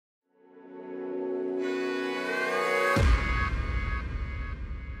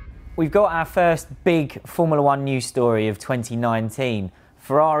We've got our first big Formula One news story of 2019.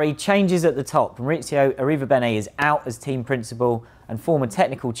 Ferrari changes at the top. Maurizio Arrivabene is out as team principal and former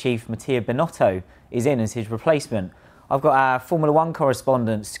technical chief Mattia Binotto is in as his replacement. I've got our Formula One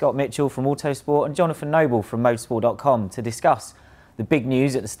correspondents Scott Mitchell from Autosport and Jonathan Noble from motorsport.com to discuss the big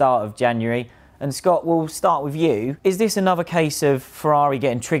news at the start of January. And Scott, we'll start with you. Is this another case of Ferrari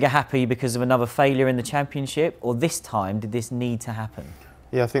getting trigger happy because of another failure in the championship, or this time did this need to happen?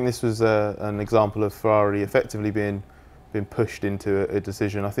 Yeah, I think this was an example of Ferrari effectively being pushed into a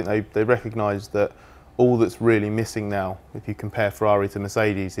decision. I think they recognised that all that's really missing now, if you compare Ferrari to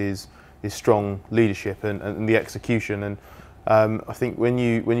Mercedes, is strong leadership and the execution. And I think when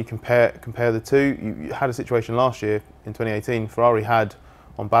you compare the two, you had a situation last year in 2018. Ferrari had,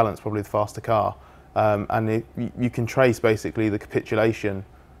 on balance, probably the faster car, and you can trace basically the capitulation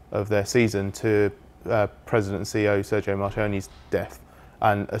of their season to President and CEO Sergio Marchionne's death.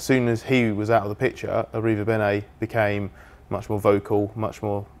 And as soon as he was out of the picture, Arrivabene became much more vocal, much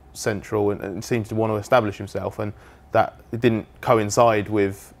more central, and seemed to want to establish himself. And that it didn't coincide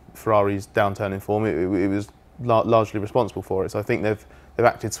with Ferrari's downturn in form. It was largely responsible for it. So I think they've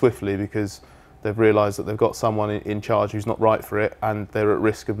acted swiftly because they've realised that they've got someone in charge who's not right for it, and they're at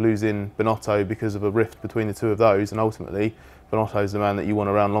risk of losing Binotto because of a rift between the two of those. And ultimately, Binotto's the man that you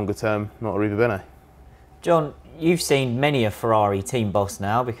want around longer term, not Arrivabene. John, you've seen many a Ferrari team boss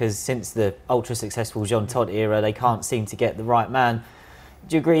now, because since the ultra-successful Jean Todt era, they can't seem to get the right man.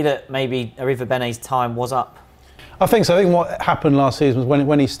 Do you agree that maybe Arrivabene's time was up? I think so. I think what happened last season was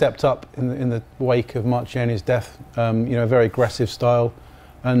when he stepped up in the wake of Marchionne's death, a very aggressive style,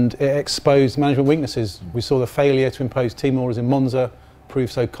 and it exposed management weaknesses. We saw the failure to impose team orders in Monza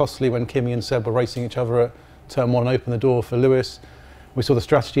prove so costly when Kimi and Seb were racing each other at turn one and opened the door for Lewis. We saw the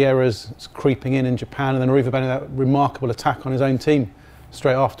strategy errors creeping in Japan, and then Arrivabene, that remarkable attack on his own team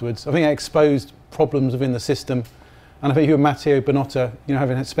straight afterwards. I think it exposed problems within the system. And I think you and Mattia Binotto,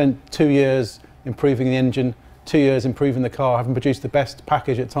 having spent 2 years improving the engine, 2 years improving the car, having produced the best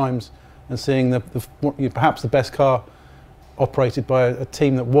package at times, and seeing perhaps the best car operated by a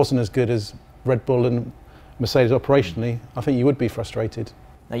team that wasn't as good as Red Bull and Mercedes operationally, I think you would be frustrated.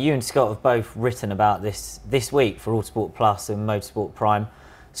 Now, you and Scott have both written about this week for Autosport Plus and Motorsport Prime.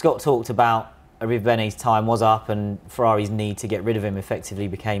 Scott talked about Arrivabene's time was up and Ferrari's need to get rid of him effectively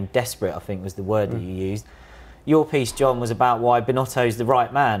became desperate, I think was the word that you used. Your piece, John, was about why Binotto's the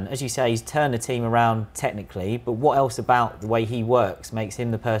right man. As you say, he's turned the team around technically, but what else about the way he works makes him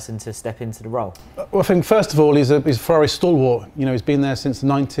the person to step into the role? Well, I think first of all, he's a Ferrari stalwart. He's been there since the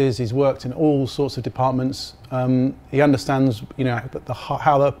 90s. He's worked in all sorts of departments. He understands,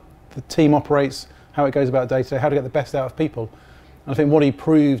 how the team operates, how it goes about day to day, how to get the best out of people. And I think what he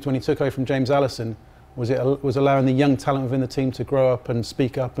proved when he took over from James Allison was allowing the young talent within the team to grow up and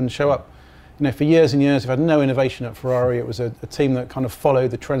speak up and show up. For years and years, we've had no innovation at Ferrari. It was a team that kind of followed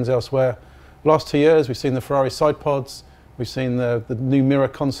the trends elsewhere. The last 2 years, we've seen the Ferrari side pods, we've seen the new mirror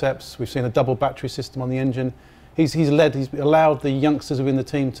concepts, we've seen a double battery system on the engine. He's allowed the youngsters within the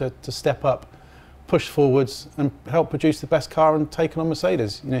team to step up, push forwards, and help produce the best car and take on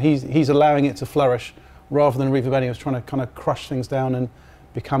Mercedes. He's allowing it to flourish rather than Arrivabene was trying to kind of crush things down and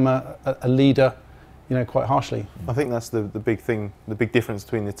become a leader, quite harshly. I think that's the big thing, the big difference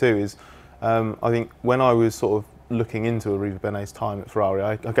between the two is. I think when I was sort of looking into Arrivabene's time at Ferrari,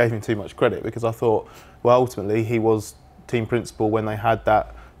 I gave him too much credit because I thought, well, ultimately he was team principal when they had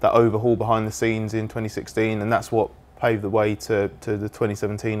that overhaul behind the scenes in 2016, and that's what paved the way to the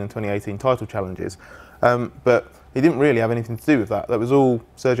 2017 and 2018 title challenges. But he didn't really have anything to do with that. That was all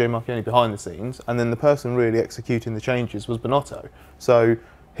Sergio Marchionne behind the scenes, and then the person really executing the changes was Binotto. So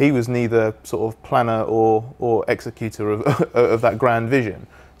he was neither sort of planner or executor of that grand vision.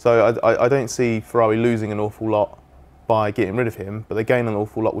 So I don't see Ferrari losing an awful lot by getting rid of him, but they gain an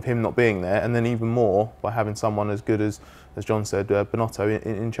awful lot with him not being there, and then even more by having someone as good as John said, Binotto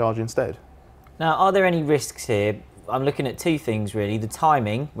in charge instead. Now, are there any risks here? I'm looking at two things really. The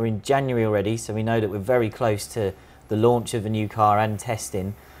timing, we're in January already, so we know that we're very close to the launch of the new car and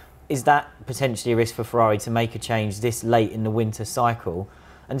testing. Is that potentially a risk for Ferrari to make a change this late in the winter cycle?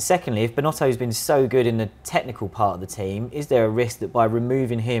 And secondly, if Binotto's been so good in the technical part of the team, is there a risk that by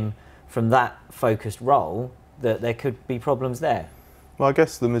removing him from that focused role, that there could be problems there? Well, I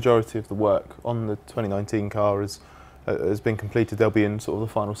guess the majority of the work on the 2019 car has been completed. They'll be in sort of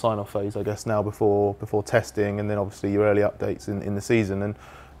the final sign-off phase, I guess, now before testing, and then obviously your early updates in the season. And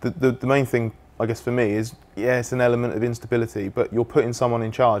the main thing, I guess, for me is, yeah, it's an element of instability, but you're putting someone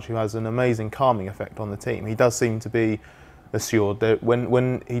in charge who has an amazing calming effect on the team. He does seem to be assured.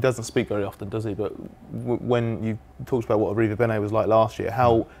 When he doesn't speak very often, does he? But when you talked about what Arrivabene was like last year,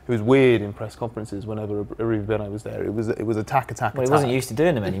 how it was weird in press conferences whenever Arrivabene was there. It was attack. Well, he wasn't used to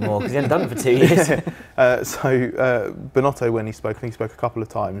doing them anymore because he hadn't done it for 2 years. Binotto, when he spoke, I think he spoke a couple of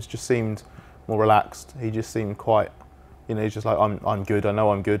times, just seemed more relaxed. He just seemed quite, he's just like, I'm good. I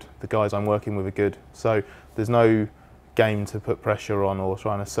know I'm good. The guys I'm working with are good. So there's no game to put pressure on or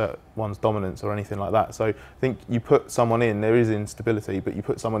try and assert one's dominance or anything like that. So I think you put someone in, there is instability, but you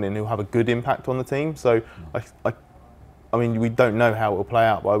put someone in who'll have a good impact on the team. So I mean, we don't know how it will play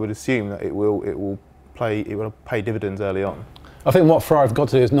out, but I would assume that it will pay dividends early on. I think what Ferrari have got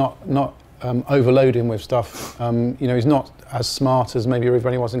to do is not overload him with stuff. He's not as smart as maybe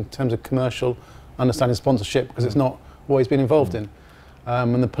Arrivabene was in terms of commercial understanding sponsorship, because it's not what he's been involved in.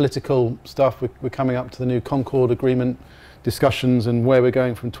 And the political stuff, we're coming up to the new Concord Agreement discussions and where we're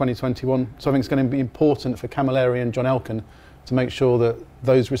going from 2021. So I think it's going to be important for Camilleri and John Elkann to make sure that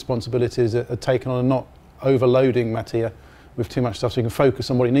those responsibilities are taken on and not overloading Mattia with too much stuff, so he can focus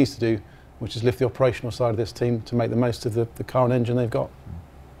on what he needs to do, which is lift the operational side of this team to make the most of the car and engine they've got.